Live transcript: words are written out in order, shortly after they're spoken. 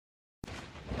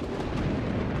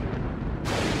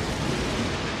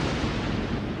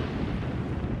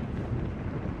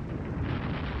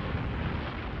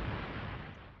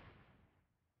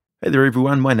Hey there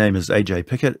everyone, my name is AJ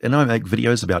Pickett and I make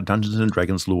videos about Dungeons &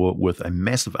 Dragons lore with a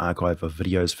massive archive of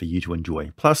videos for you to enjoy,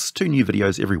 plus 2 new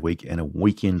videos every week and a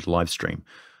weekend live stream.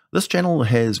 This channel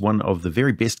has one of the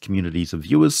very best communities of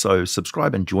viewers, so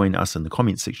subscribe and join us in the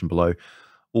comments section below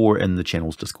or in the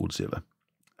channel's Discord server.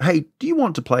 Hey, do you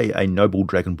want to play a noble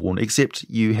dragonborn except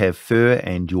you have fur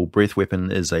and your breath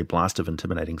weapon is a blast of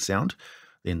intimidating sound?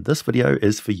 Then this video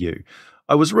is for you.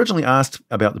 I was originally asked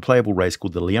about the playable race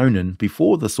called the Leonin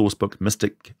before the sourcebook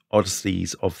Mystic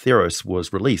Odysseys of Theros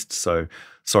was released, so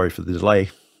sorry for the delay,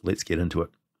 let's get into it.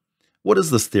 What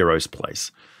is this Theros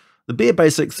place? The bare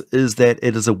basics is that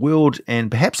it is a world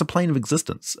and perhaps a plane of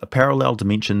existence, a parallel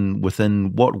dimension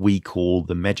within what we call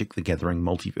the Magic the Gathering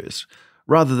multiverse,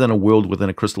 rather than a world within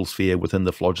a crystal sphere within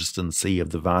the phlogiston sea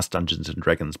of the vast Dungeons &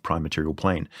 Dragons prime material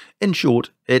plane. In short,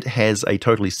 it has a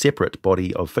totally separate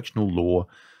body of fictional lore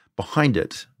behind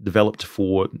it, developed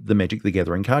for the Magic the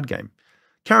Gathering card game.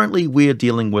 Currently, we're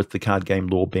dealing with the card game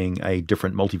lore being a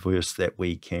different multiverse that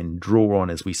we can draw on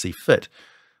as we see fit,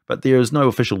 but there is no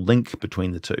official link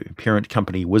between the two. Parent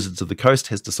company Wizards of the Coast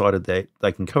has decided that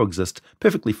they can coexist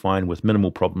perfectly fine with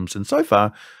minimal problems, and so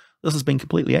far, this has been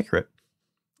completely accurate.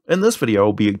 In this video,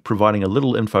 I'll be providing a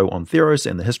little info on Theros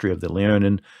and the history of the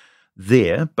Leonin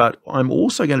there, but I'm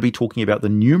also going to be talking about the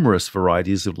numerous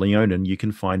varieties of Leonin you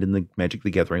can find in the Magic the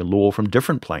Gathering lore from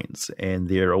different planes, and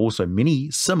there are also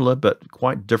many similar but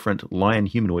quite different lion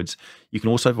humanoids you can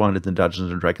also find in the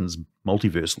Dungeons & Dragons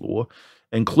multiverse lore,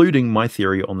 including my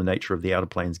theory on the nature of the Outer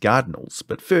Planes Cardinals.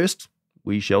 But first,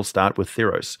 we shall start with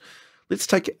Theros. Let's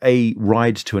take a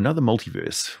ride to another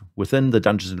multiverse within the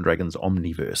Dungeons & Dragons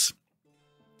Omniverse.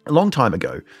 A long time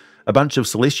ago, a bunch of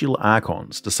celestial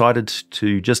archons decided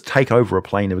to just take over a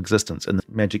plane of existence in the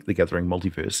Magic the Gathering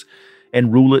multiverse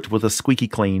and rule it with a squeaky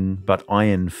clean but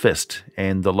iron fist,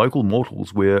 and the local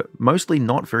mortals were mostly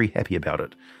not very happy about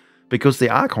it, because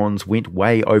the archons went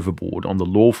way overboard on the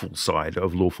lawful side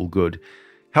of lawful good.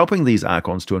 Helping these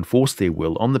archons to enforce their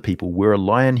will on the people were a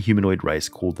lion humanoid race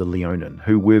called the Leonin,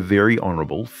 who were very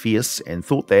honourable, fierce, and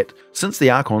thought that since the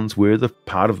archons were the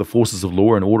part of the forces of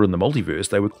law and order in the multiverse,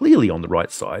 they were clearly on the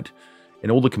right side,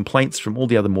 and all the complaints from all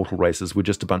the other mortal races were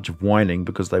just a bunch of whining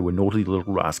because they were naughty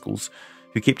little rascals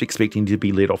who kept expecting to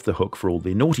be let off the hook for all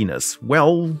their naughtiness.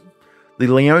 Well, the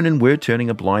Leonin were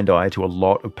turning a blind eye to a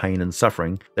lot of pain and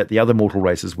suffering that the other mortal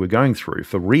races were going through,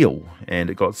 for real, and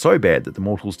it got so bad that the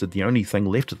mortals did the only thing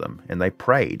left to them, and they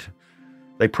prayed.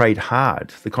 They prayed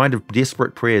hard, the kind of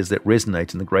desperate prayers that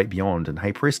resonate in the great beyond, and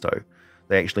hey presto,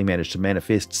 they actually managed to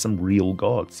manifest some real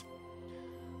gods.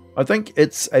 I think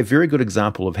it's a very good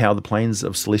example of how the planes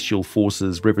of celestial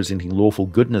forces representing lawful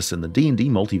goodness in the D&D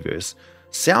multiverse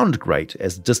sound great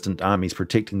as distant armies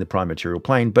protecting the prime material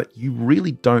plane, but you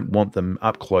really don't want them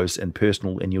up close and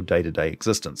personal in your day-to-day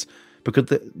existence,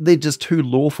 because they're just too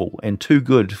lawful and too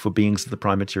good for beings of the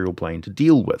prime material plane to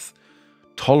deal with.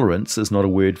 Tolerance is not a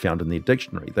word found in their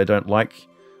dictionary. They don't like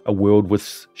a world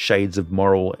with shades of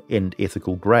moral and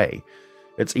ethical grey.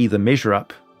 It's either measure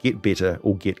up, get better,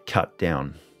 or get cut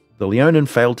down. The Leonin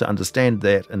failed to understand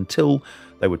that until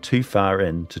they were too far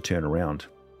in to turn around.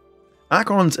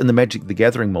 Archons in the Magic the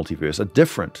Gathering multiverse are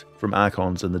different from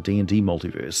Archons in the D&D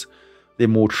multiverse. They're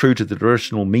more true to the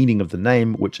traditional meaning of the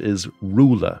name, which is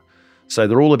ruler. So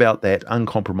they're all about that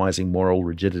uncompromising moral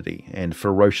rigidity and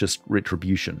ferocious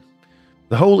retribution.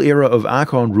 The whole era of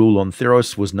Archon rule on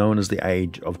Theros was known as the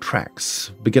Age of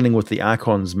Trax, beginning with the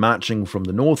Archons marching from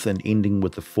the north and ending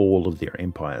with the fall of their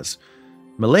empires.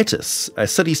 Miletus, a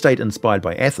city-state inspired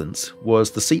by Athens, was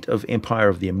the seat of empire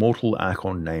of the immortal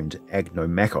Archon named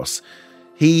Agnomachos.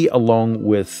 He, along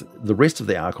with the rest of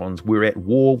the Archons, were at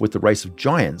war with the race of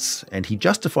giants, and he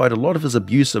justified a lot of his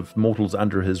abuse of mortals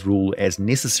under his rule as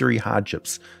necessary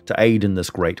hardships to aid in this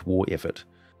great war effort.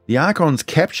 The Archons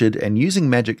captured and using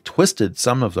magic twisted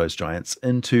some of those giants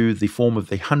into the form of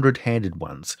the 100-handed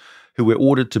ones, who were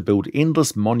ordered to build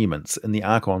endless monuments in the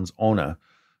Archons' honour.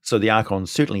 So the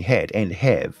Archons certainly had, and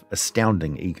have,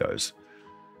 astounding egos.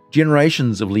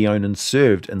 Generations of Leonins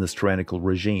served in this tyrannical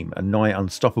regime, a nigh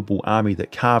unstoppable army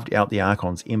that carved out the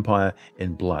Archons' empire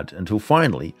in blood, until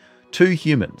finally, 2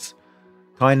 humans,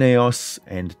 Kaineos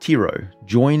and Tiro,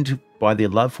 joined by their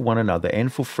love for one another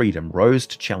and for freedom, rose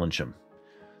to challenge him.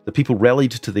 The people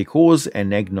rallied to their cause,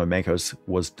 and Agnomachos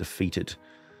was defeated.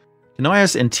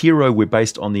 Kaineos and Tiro were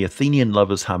based on the Athenian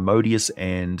lovers Harmodius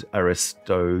and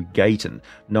Aristogaton,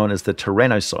 known as the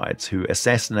Tyrannocides, who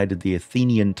assassinated the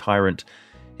Athenian tyrant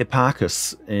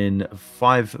Hipparchus in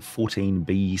 514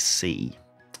 BC.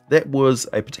 That was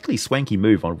a particularly swanky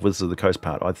move on Wizards of the Coast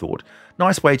part, I thought.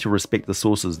 Nice way to respect the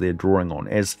sources they're drawing on,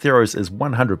 as Theros is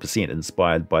 100%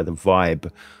 inspired by the vibe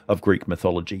of Greek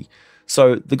mythology.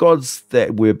 So the gods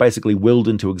that were basically willed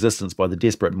into existence by the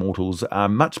desperate mortals are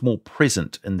much more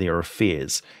present in their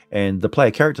affairs, and the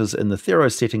player characters in the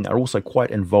Theros setting are also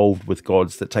quite involved with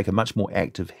gods that take a much more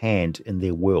active hand in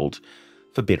their world,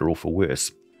 for better or for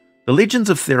worse. The legends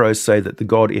of Theros say that the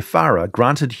god Eberron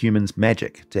granted humans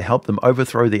magic to help them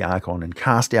overthrow the Archon and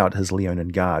cast out his Leonin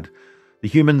guard. The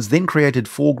humans then created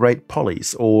 4 great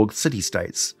polis, or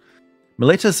city-states.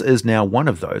 Miletus is now one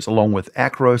of those, along with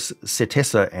Akros,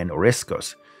 Setessa, and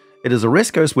Oreskos. It is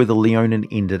Oreskos where the Leonin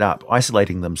ended up,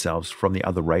 isolating themselves from the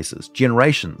other races.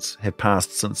 Generations have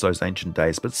passed since those ancient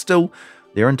days, but still,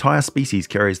 their entire species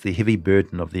carries the heavy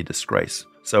burden of their disgrace.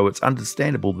 So it's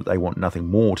understandable that they want nothing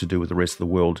more to do with the rest of the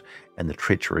world and the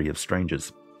treachery of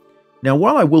strangers. Now,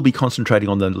 while I will be concentrating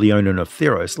on the Leonin of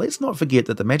Theros, let's not forget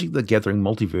that the Magic the Gathering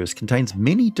multiverse contains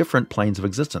many different planes of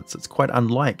existence. It's quite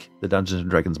unlike the Dungeons &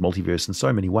 Dragons multiverse in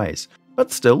so many ways.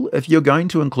 But still, if you're going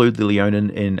to include the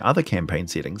Leonin in other campaign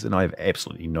settings, and I have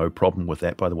absolutely no problem with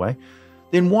that by the way,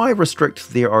 then why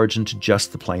restrict their origin to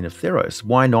just the Plane of Theros?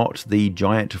 Why not the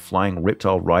giant flying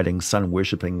reptile-riding,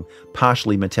 sun-worshipping,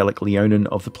 partially metallic Leonin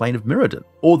of the Plane of Mirrodin?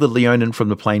 Or the Leonin from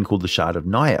the plane called the Shard of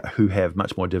Naya, who have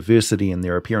much more diversity in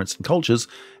their appearance and cultures,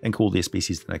 and call their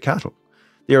species the Nakatl?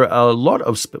 There are a lot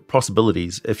of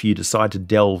possibilities if you decide to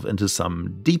delve into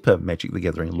some deeper Magic the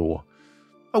Gathering lore.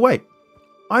 Oh wait,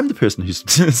 I'm the person who's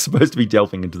supposed to be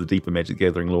delving into the deeper Magic the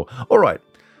Gathering lore. Alright.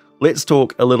 Let's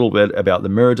talk a little bit about the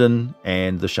Mirrodin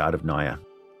and the Shard of Naya.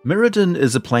 Mirrodin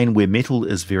is a plane where metal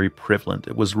is very prevalent.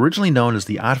 It was originally known as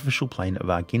the artificial plane of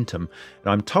Argentum,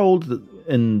 and I'm told that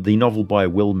in the novel by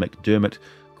Will McDermott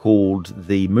called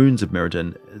The Moons of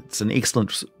Mirrodin, it's an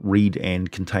excellent read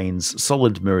and contains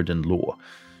solid Mirrodin lore.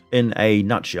 In a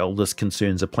nutshell, this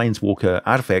concerns a planeswalker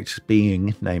artifact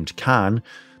being named Karn,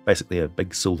 basically a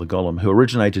big silver golem, who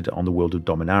originated on the world of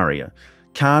Dominaria.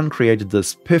 Karn created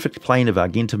this perfect plane of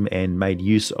Argentum and made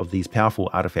use of these powerful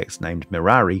artifacts named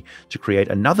Mirari to create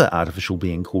another artificial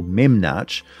being called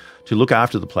Memnarch to look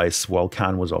after the place while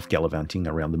Karn was off gallivanting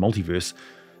around the multiverse.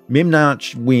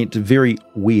 Memnarch went very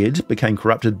weird, became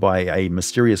corrupted by a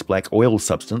mysterious black oil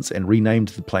substance and renamed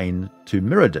the plane to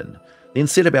Mirrodin, then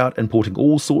set about importing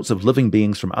all sorts of living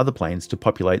beings from other planes to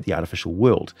populate the artificial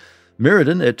world.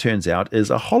 Mirrodin, it turns out, is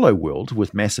a hollow world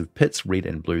with massive pits, red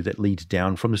and blue, that lead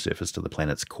down from the surface to the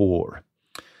planet's core.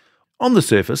 On the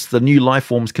surface, the new life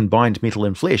forms combined metal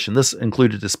and flesh, and this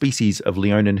included a species of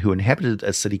Leonin who inhabited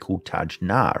a city called Taj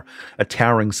Nar, a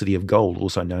towering city of gold,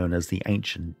 also known as the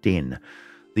Ancient Den,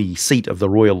 the seat of the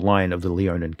royal line of the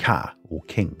Leonin Ka, or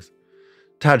kings.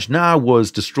 Taj Nar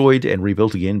was destroyed and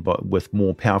rebuilt again, but with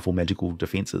more powerful magical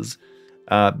defenses.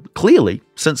 Clearly,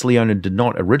 since Leonin did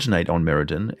not originate on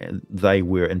Mirrodin, they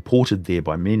were imported there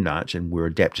by Memnarch and were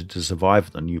adapted to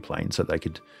survive the new plane, so they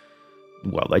could,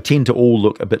 well, they tend to all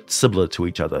look a bit similar to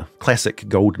each other, classic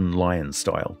Golden Lion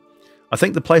style. I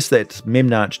think the place that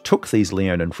Memnarch took these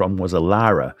Leonin from was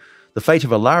Alara. The fate of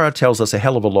Alara tells us a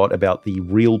hell of a lot about the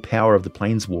real power of the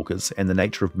Planeswalkers and the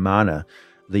nature of mana,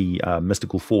 the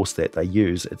mystical force that they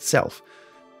use itself.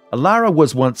 Alara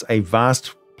was once a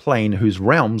vast plane whose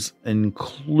realms,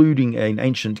 including an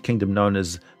ancient kingdom known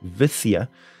as Vithia,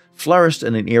 flourished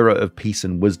in an era of peace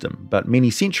and wisdom, but many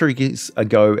centuries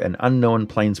ago an unknown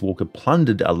planeswalker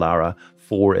plundered Alara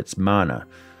for its mana.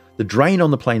 The drain on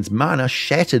the plane's mana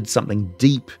shattered something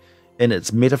deep in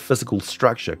its metaphysical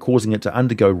structure, causing it to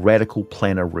undergo radical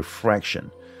planar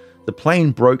refraction. The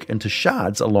plane broke into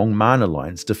shards along mana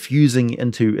lines, diffusing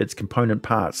into its component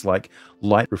parts like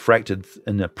light refracted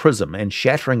in a prism and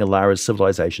shattering Alara's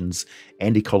civilizations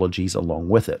and ecologies along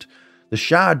with it. The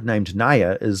shard named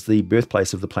Naya is the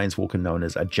birthplace of the planeswalker known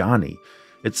as Ajani.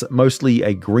 It's mostly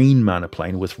a green mana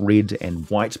plane with red and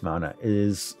white mana. It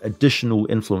is additional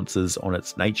influences on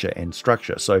its nature and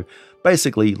structure. So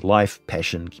basically life,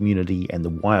 passion, community, and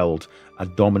the wild are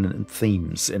dominant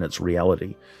themes in its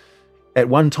reality. At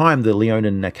one time, the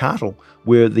Leonin Nakatl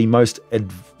were the most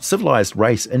civilized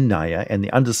race in Naya and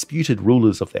the undisputed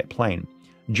rulers of that plane.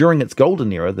 During its golden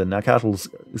era, the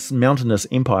Nakatl's mountainous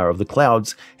empire of the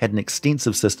clouds had an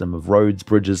extensive system of roads,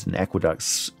 bridges, and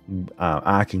aqueducts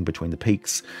arcing between the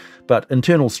peaks. But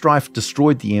internal strife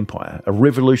destroyed the empire. A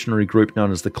revolutionary group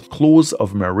known as the Claws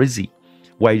of Marizi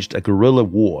waged a guerrilla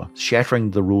war,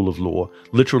 shattering the rule of law,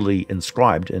 literally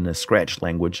inscribed in a scratch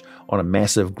language on a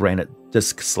massive granite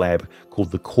disc slab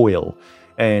called the Coil,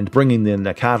 and bringing the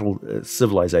Nakatl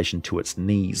civilization to its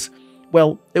knees.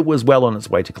 Well, it was well on its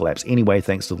way to collapse anyway,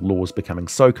 thanks to the laws becoming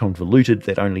so convoluted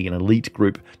that only an elite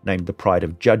group named the Pride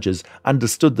of Judges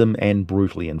understood them and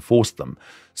brutally enforced them.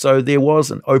 So there was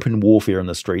an open warfare in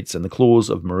the streets, and the claws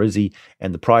of Murizi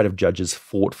and the Pride of Judges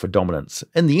fought for dominance.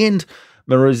 In the end,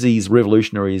 Murizi's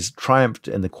revolutionaries triumphed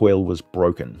and the coil was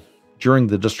broken. During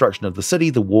the destruction of the city,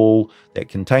 the wall that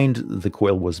contained the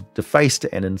coil was defaced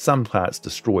and in some parts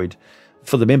destroyed.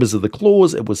 For the members of the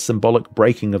claws, it was symbolic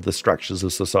breaking of the structures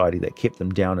of society that kept them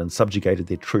down and subjugated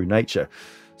their true nature.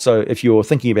 So if you're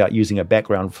thinking about using a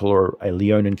background for a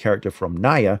Leonin character from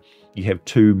Naya, you have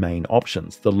two main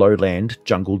options: the lowland,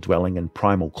 jungle-dwelling and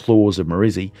primal claws of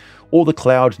Murizi, or the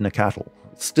cloud Nakatl,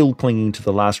 still clinging to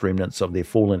the last remnants of their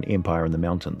fallen empire in the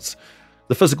mountains.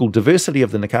 The physical diversity of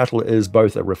the Nakatl is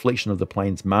both a reflection of the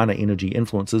plane's mana energy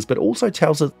influences, but also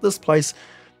tells us this place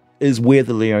is where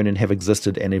the Leonin have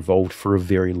existed and evolved for a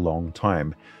very long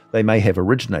time. They may have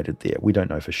originated there, we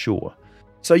don't know for sure.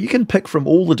 So you can pick from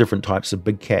all the different types of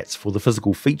big cats for the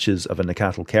physical features of a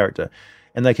Nakatl character,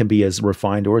 and they can be as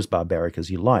refined or as barbaric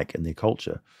as you like in their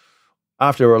culture.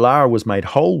 After Alara was made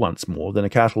whole once more, the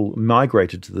Nakatl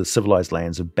migrated to the civilized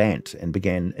lands of Bant and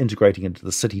began integrating into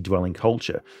the city-dwelling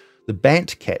culture. The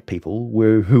Bant cat people,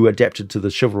 who adapted to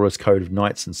the chivalrous code of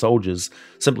knights and soldiers,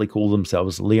 simply call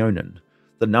themselves Leonin.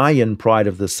 The Nayan pride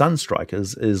of the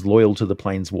Sunstrikers is loyal to the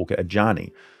planeswalker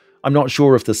Ajani. I'm not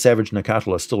sure if the savage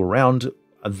Nakatl are still around.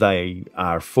 They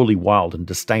are fully wild and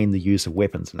disdain the use of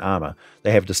weapons and armor.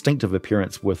 They have distinctive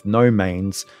appearance with no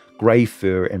manes, grey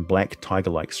fur and black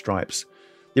tiger-like stripes.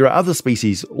 There are other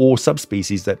species or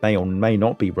subspecies that may or may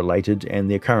not be related, and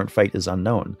their current fate is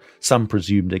unknown, some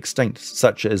presumed extinct,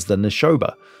 such as the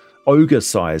Nishoba,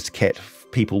 ogre-sized cat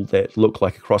people that look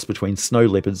like a cross between snow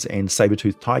leopards and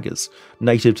saber-toothed tigers,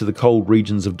 native to the cold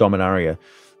regions of Dominaria.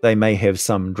 They may have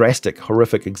some drastic,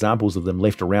 horrific examples of them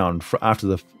left around after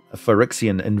the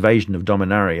Phyrexian invasion of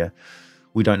Dominaria.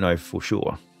 We don't know for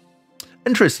sure.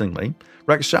 Interestingly,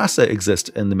 Rakshasa exist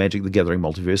in the Magic the Gathering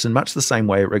multiverse in much the same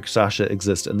way Rakshasa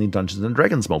exist in the Dungeons &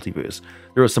 Dragons multiverse.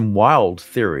 There are some wild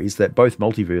theories that both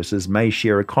multiverses may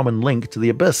share a common link to the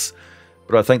Abyss,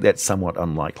 but I think that's somewhat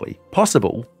unlikely.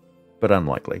 Possible, but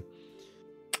unlikely.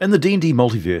 In the D&D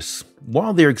multiverse,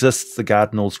 while there exists the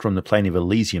Gardenals from the Plane of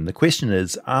Elysium, the question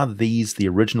is, are these the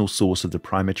original source of the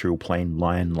primaterial plane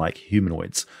lion-like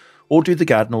humanoids, or do the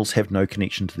Gardenals have no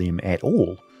connection to them at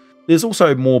all? There's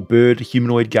also more bird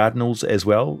humanoid Gardenals as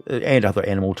well, and other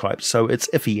animal types, so it's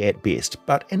iffy at best,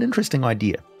 but an interesting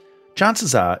idea.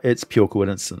 Chances are it's pure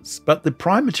coincidence, but the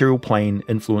prime material plane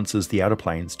influences the outer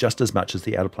planes just as much as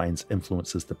the outer planes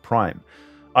influences the prime.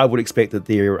 I would expect that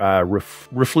there are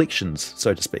reflections,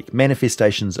 so to speak,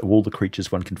 manifestations of all the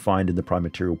creatures one can find in the prime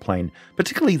material plane,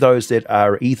 particularly those that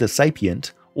are either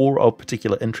sapient or of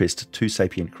particular interest to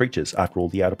sapient creatures. After all,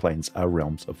 the outer planes are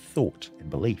realms of thought and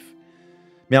belief.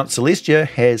 Mount Celestia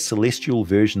has celestial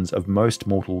versions of most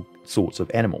mortal sorts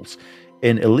of animals.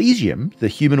 In Elysium, the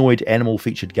humanoid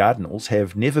animal-featured Gardenals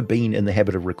have never been in the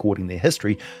habit of recording their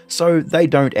history, so they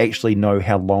don't actually know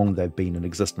how long they've been in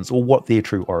existence or what their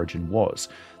true origin was.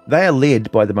 They are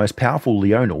led by the most powerful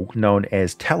leonal, known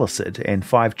as Talisid, and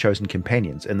 5 chosen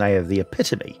companions, and they are the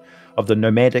epitome of the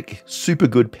nomadic,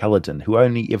 super-good paladin who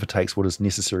only ever takes what is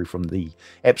necessary from the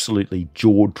absolutely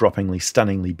jaw-droppingly,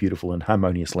 stunningly beautiful and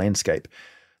harmonious landscape.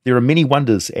 There are many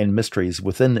wonders and mysteries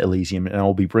within Elysium, and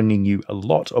I'll be bringing you a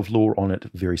lot of lore on it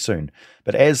very soon.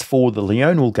 But as for the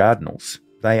Leonal Gardenals,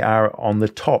 they are on the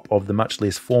top of the much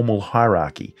less formal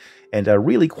hierarchy, and are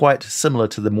really quite similar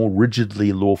to the more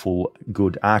rigidly lawful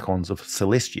good Archons of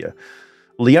Celestia.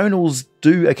 Leonals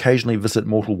do occasionally visit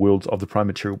mortal worlds of the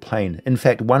primaterial plane. In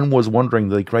fact, one was wandering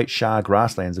the Great Shah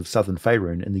grasslands of southern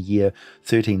faerun in the year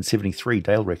 1373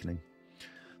 Dale Reckoning.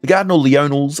 The Cardinal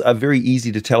Leonals are very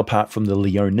easy to tell apart from the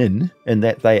Leonin in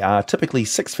that they are typically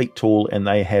 6 feet tall and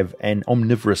they have an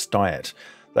omnivorous diet.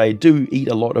 They do eat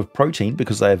a lot of protein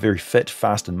because they are very fit,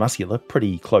 fast and muscular,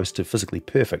 pretty close to physically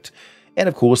perfect. And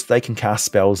of course they can cast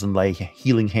spells and lay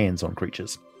healing hands on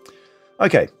creatures.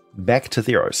 Okay, back to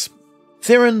Theros.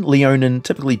 Faerun Leonin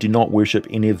typically do not worship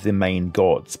any of their main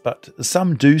gods, but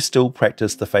some do still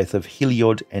practice the faith of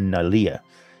Heliod and Nylea.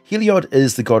 Heliod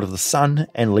is the god of the sun,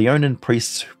 and Leonin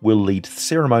priests will lead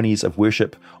ceremonies of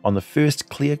worship on the first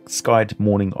clear-skied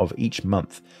morning of each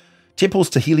month. Temples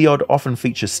to Heliod often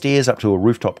feature stairs up to a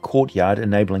rooftop courtyard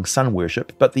enabling sun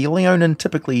worship, but the Leonin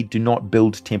typically do not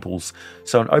build temples,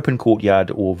 so an open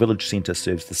courtyard or village centre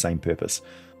serves the same purpose.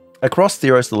 Across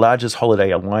Theros, the largest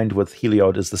holiday aligned with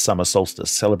Heliod is the summer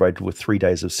solstice, celebrated with 3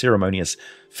 days of ceremonious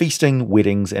feasting,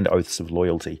 weddings, and oaths of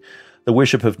loyalty. The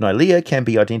worship of Nylea can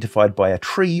be identified by a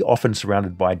tree often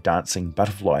surrounded by dancing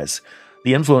butterflies.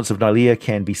 The influence of Nylea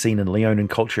can be seen in Leonin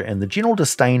culture and the general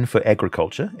disdain for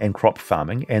agriculture and crop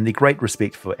farming and the great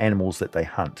respect for animals that they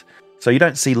hunt. So you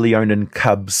don't see Leonin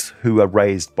cubs who are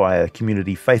raised by a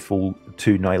community faithful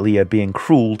to Nylea being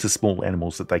cruel to small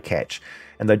animals that they catch,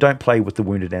 and they don't play with the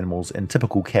wounded animals in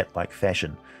typical cat-like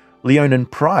fashion. Leonin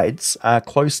prides are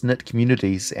close-knit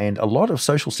communities, and a lot of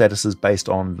social status is based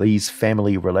on these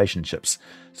family relationships.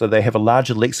 So they have a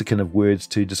larger lexicon of words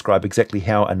to describe exactly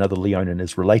how another Leonin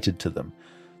is related to them.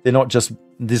 There's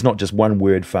not just one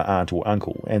word for aunt or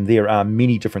uncle, and there are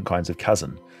many different kinds of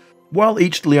cousin. While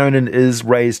each Leonin is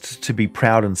raised to be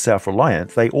proud and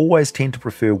self-reliant, they always tend to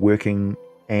prefer working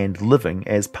and living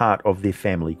as part of their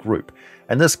family group.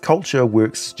 And this culture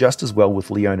works just as well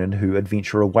with Leonin who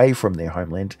adventure away from their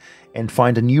homeland and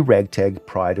find a new ragtag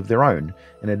pride of their own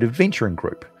in an adventuring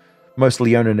group. Most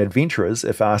Leonin adventurers,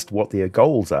 if asked what their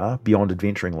goals are beyond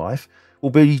adventuring life,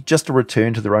 will be just a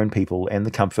return to their own people and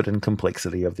the comfort and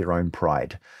complexity of their own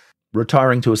pride,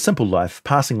 retiring to a simple life,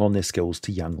 passing on their skills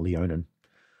to young Leonin.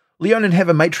 Leonin have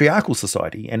a matriarchal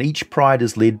society, and each pride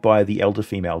is led by the elder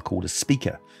female called a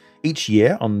speaker. Each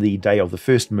year, on the day of the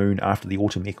first moon after the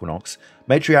autumn equinox,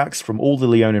 matriarchs from all the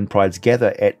Leonin prides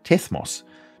gather at Tethmos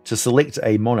to select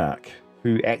a monarch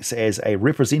who acts as a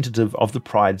representative of the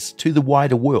prides to the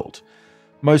wider world.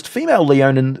 Most female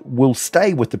Leonin will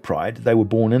stay with the pride they were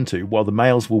born into, while the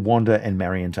males will wander and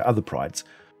marry into other prides.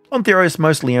 On Theros,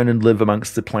 most Leonin live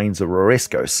amongst the plains of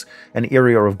Oreskos, an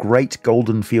area of great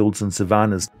golden fields and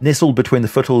savannas nestled between the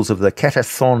foothills of the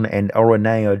Katathon and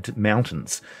Oronaeod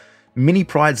mountains. Many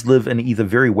prides live in either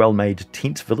very well-made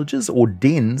tent villages or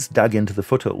dens dug into the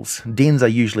foothills. Dens are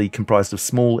usually comprised of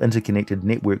small interconnected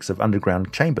networks of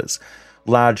underground chambers.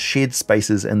 Large shed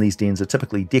spaces in these dens are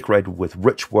typically decorated with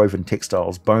rich woven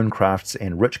textiles, bone crafts,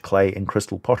 and rich clay and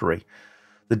crystal pottery.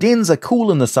 The dens are cool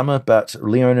in the summer, but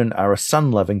Leonin are a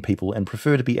sun-loving people and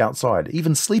prefer to be outside,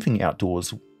 even sleeping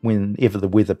outdoors whenever the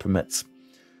weather permits.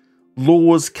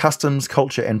 Laws, customs,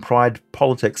 culture, and pride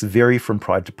politics vary from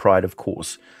pride to pride, of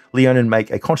course. Leonin make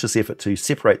a conscious effort to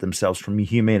separate themselves from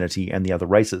humanity and the other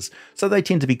races, so they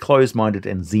tend to be closed-minded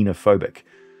and xenophobic,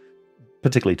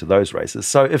 particularly to those races.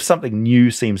 So if something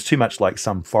new seems too much like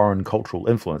some foreign cultural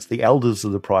influence, the elders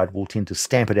of the pride will tend to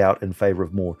stamp it out in favour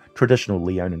of more traditional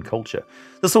Leonin culture.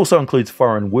 This also includes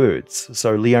foreign words,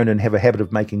 so Leonin have a habit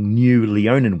of making new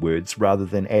Leonin words rather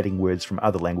than adding words from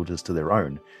other languages to their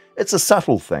own. It's a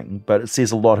subtle thing, but it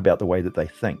says a lot about the way that they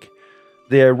think.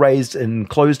 They're raised in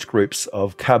closed groups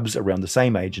of cubs around the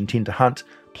same age and tend to hunt,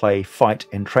 play, fight,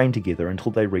 and train together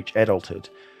until they reach adulthood.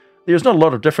 There's not a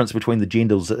lot of difference between the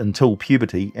genders until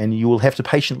puberty, and you will have to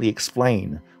patiently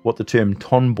explain what the term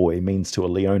tomboy means to a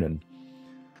Leonin.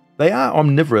 They are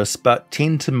omnivorous, but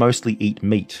tend to mostly eat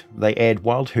meat. They add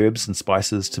wild herbs and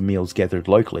spices to meals gathered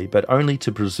locally, but only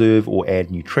to preserve or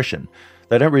add nutrition.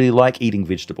 They don't really like eating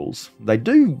vegetables. They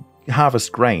do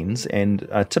harvest grains, and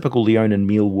a typical Leonin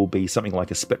meal will be something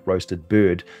like a spit-roasted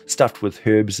bird, stuffed with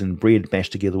herbs and bread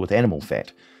mashed together with animal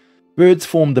fat. Birds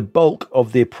form the bulk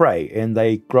of their prey, and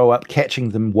they grow up catching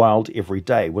them wild every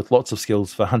day, with lots of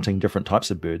skills for hunting different types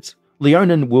of birds.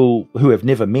 Leonin who have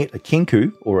never met a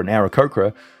kenku or an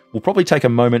aarakocra will probably take a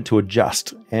moment to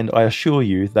adjust, and I assure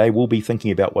you they will be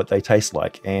thinking about what they taste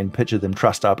like, and picture them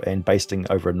trussed up and basting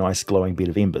over a nice glowing bed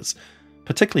of embers,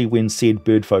 particularly when said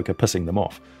birdfolk are pissing them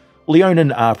off.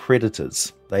 Leonin are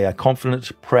predators. They are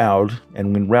confident, proud,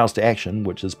 and when roused to action,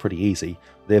 which is pretty easy,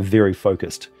 they're very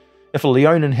focused. If a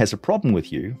Leonin has a problem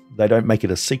with you, they don't make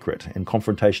it a secret, and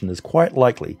confrontation is quite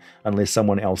likely unless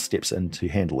someone else steps in to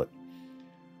handle it.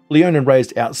 Leonin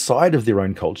raised outside of their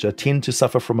own culture tend to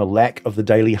suffer from a lack of the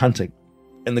daily hunting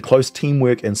and the close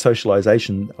teamwork and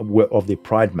socialization of their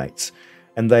pride mates,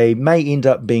 and they may end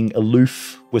up being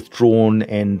aloof, withdrawn,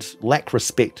 and lack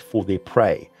respect for their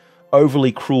prey,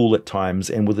 overly cruel at times,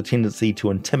 and with a tendency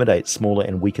to intimidate smaller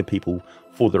and weaker people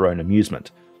for their own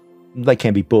amusement. They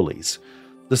can be bullies.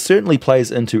 This certainly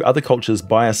plays into other cultures'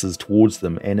 biases towards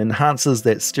them and enhances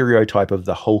that stereotype of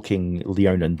the hulking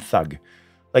Leonin thug.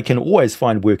 They can always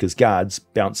find work as guards,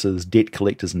 bouncers, debt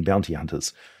collectors, and bounty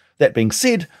hunters. That being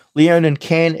said, Leonin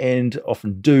can and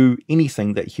often do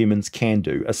anything that humans can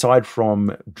do, aside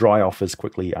from dry off as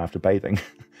quickly after bathing.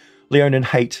 Leonin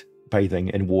hate bathing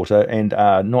in water and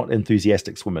are not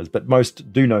enthusiastic swimmers, but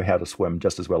most do know how to swim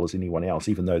just as well as anyone else,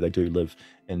 even though they do live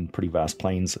in pretty vast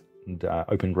plains and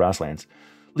open grasslands.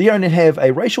 Leonin have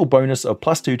a racial bonus of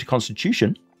 +2 to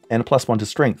Constitution and a +1 to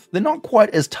Strength. They're not quite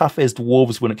as tough as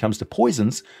dwarves when it comes to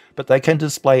poisons, but they can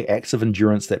display acts of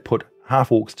endurance that put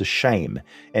half-orcs to shame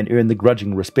and earn the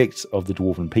grudging respect of the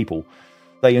dwarven people.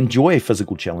 They enjoy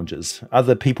physical challenges.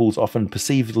 Other peoples often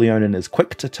perceive Leonin as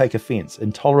quick to take offense,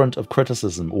 intolerant of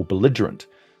criticism, or belligerent.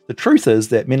 The truth is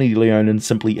that many Leonin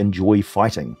simply enjoy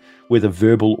fighting, whether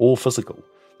verbal or physical.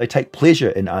 They take pleasure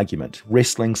in argument,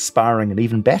 wrestling, sparring, and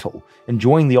even battle,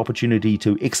 enjoying the opportunity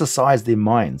to exercise their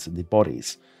minds and their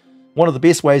bodies. One of the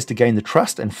best ways to gain the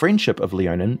trust and friendship of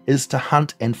Leonin is to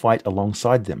hunt and fight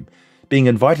alongside them. Being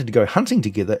invited to go hunting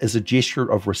together is a gesture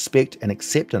of respect and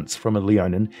acceptance from a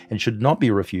Leonin and should not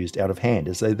be refused out of hand,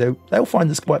 as they'll find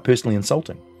this quite personally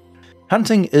insulting.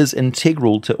 Hunting is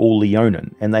integral to all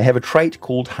Leonin, and they have a trait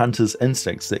called Hunter's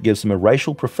Instincts that gives them a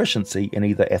racial proficiency in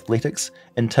either athletics,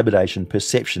 intimidation,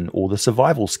 perception, or the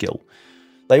survival skill.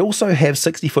 They also have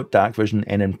 60-foot dark vision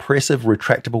and impressive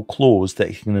retractable claws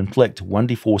that can inflict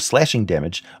 1d4 slashing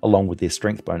damage along with their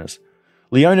strength bonus.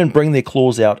 Leonin bring their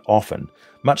claws out often,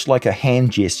 much like a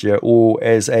hand gesture or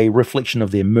as a reflection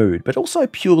of their mood, but also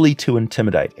purely to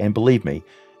intimidate, and believe me,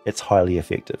 it's highly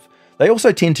effective. They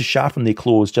also tend to sharpen their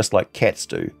claws just like cats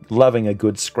do, loving a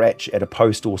good scratch at a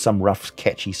post or some rough,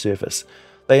 catchy surface.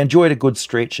 They enjoy a good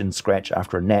stretch and scratch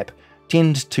after a nap,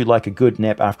 tend to like a good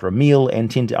nap after a meal, and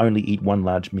tend to only eat one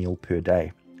large meal per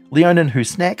day. Leonin who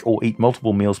snack or eat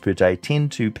multiple meals per day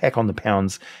tend to pack on the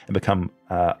pounds and become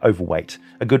overweight,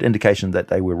 a good indication that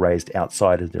they were raised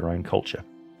outside of their own culture.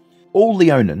 All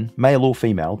Leonin, male or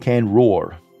female, can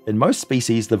roar. In most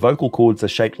species, the vocal cords are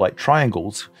shaped like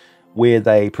triangles where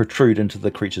they protrude into the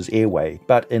creature's airway,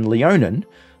 but in Leonin,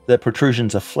 the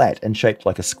protrusions are flat and shaped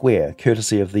like a square,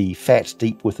 courtesy of the fat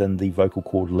deep within the vocal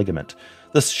cord ligament.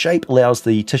 This shape allows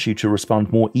the tissue to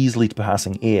respond more easily to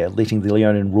passing air, letting the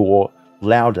Leonin roar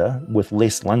louder with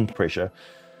less lung pressure,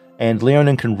 and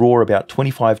Leonin can roar about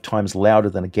 25 times louder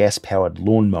than a gas-powered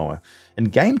lawnmower. In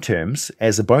game terms,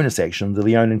 as a bonus action, the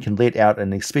Leonin can let out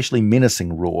an especially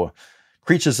menacing roar.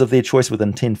 Creatures of their choice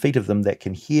within 10 feet of them that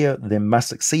can hear them must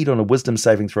succeed on a wisdom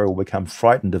saving throw or become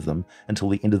frightened of them until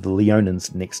the end of the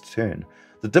Leonin's next turn.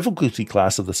 The difficulty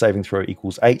class of the saving throw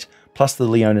equals 8, plus the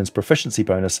Leonin's proficiency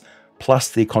bonus, plus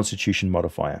their constitution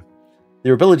modifier.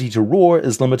 Their ability to roar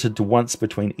is limited to once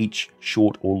between each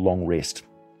short or long rest.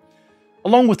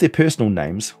 Along with their personal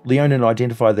names, Leonin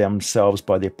identify themselves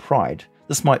by their pride.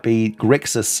 This might be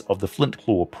Grexis of the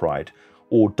Flintclaw Pride,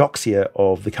 or Doxia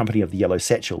of the Company of the Yellow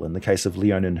Satchel in the case of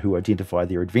Leonin who identify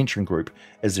their adventuring group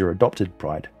as their adopted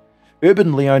pride.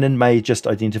 Urban Leonin may just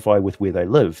identify with where they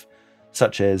live,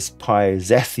 such as Pi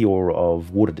Zathior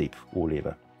of Waterdeep or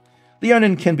whatever.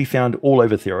 Leonin can be found all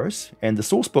over Theros, and the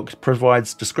sourcebook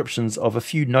provides descriptions of a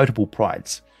few notable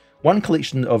prides. One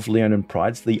collection of Leonin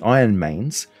prides, the Iron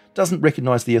Manes, doesn't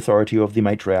recognise the authority of the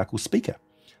matriarchal speaker.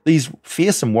 These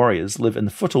fearsome warriors live in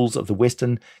the foothills of the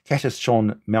western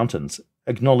Katashon Mountains,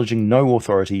 acknowledging no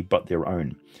authority but their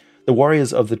own. The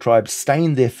warriors of the tribe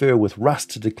stain their fur with rust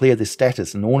to declare their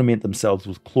status and ornament themselves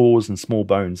with claws and small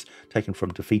bones taken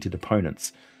from defeated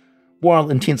opponents. While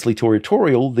intensely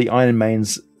territorial, the Iron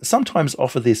Manes sometimes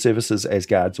offer their services as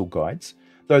guards or guides,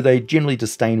 though they generally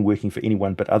disdain working for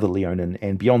anyone but other Leonin,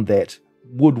 and beyond that,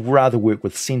 would rather work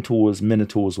with centaurs,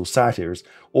 minotaurs or satyrs,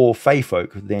 or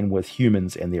feyfolk than with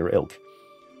humans and their ilk.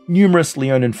 Numerous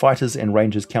Leonin fighters and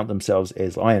rangers count themselves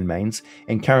as Iron Manes,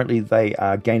 and currently they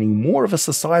are gaining more of a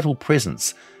societal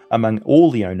presence among all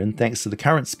Leonin thanks to the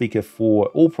current speaker for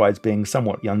all prides being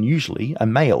somewhat unusually a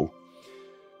male.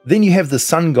 Then you have the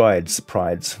Sun Guides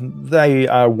prides. They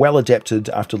are well adapted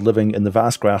after living in the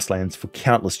vast grasslands for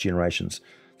countless generations.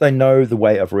 They know the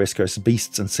way of West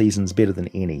beasts and seasons better than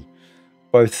any.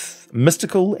 Both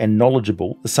mystical and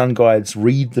knowledgeable, the Sun Guides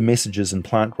read the messages in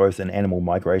plant growth and animal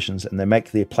migrations, and they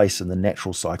make their place in the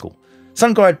natural cycle.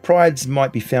 Sun Guide prides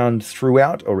might be found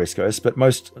throughout Oreskos, but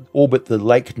most orbit the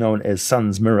lake known as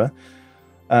Sun's Mirror.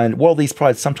 And while these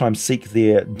prides sometimes seek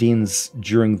their dens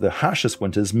during the harshest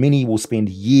winters, many will spend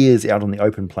years out on the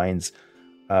open plains,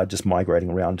 just migrating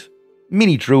around.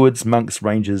 Many druids, monks,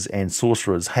 rangers, and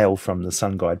sorcerers hail from the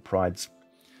Sun Guide prides.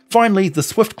 Finally, the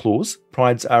Swiftclaws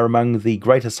prides are among the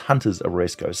greatest hunters of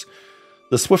Oreskos.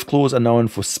 The Swiftclaws are known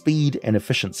for speed and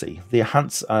efficiency. Their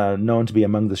hunts are known to be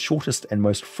among the shortest and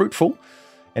most fruitful,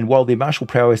 and while their martial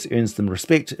prowess earns them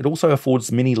respect, it also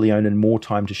affords many Leonin more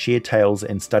time to share tales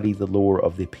and study the lore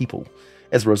of their people.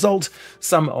 As a result,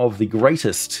 some of the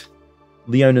greatest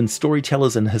Leonin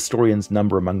storytellers and historians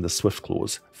number among the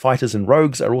Swiftclaws. Fighters and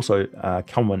rogues are also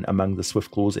common among the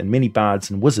Swiftclaws, and many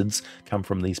bards and wizards come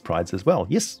from these prides as well.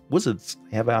 Yes, wizards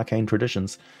have arcane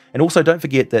traditions. And also don't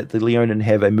forget that the Leonin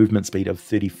have a movement speed of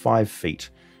 35 feet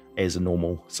as a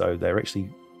normal, so they're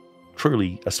actually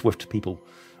truly a swift people.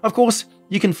 Of course,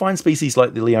 you can find species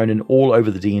like the Leonin all over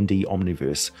the D&D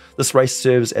omniverse. This race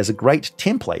serves as a great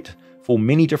template for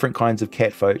many different kinds of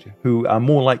catfolk who are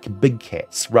more like big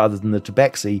cats rather than the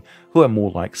tabaxi who are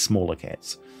more like smaller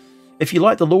cats. If you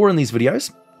like the lore in these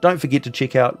videos, don't forget to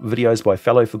check out videos by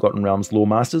fellow Forgotten Realms lore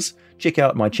masters. Check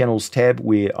out my channel's tab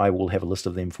where I will have a list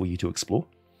of them for you to explore.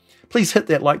 Please hit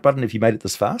that like button if you made it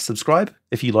this far. Subscribe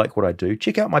if you like what I do.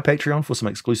 Check out my Patreon for some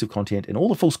exclusive content and all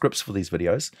the full scripts for these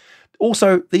videos.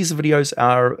 Also, these videos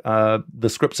are, the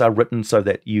scripts are written so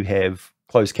that you have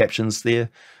closed captions there.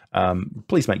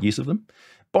 Please make use of them.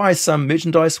 Buy some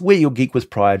merchandise, wear your geek with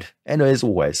pride, and as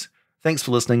always, thanks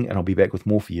for listening, and I'll be back with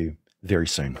more for you very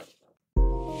soon.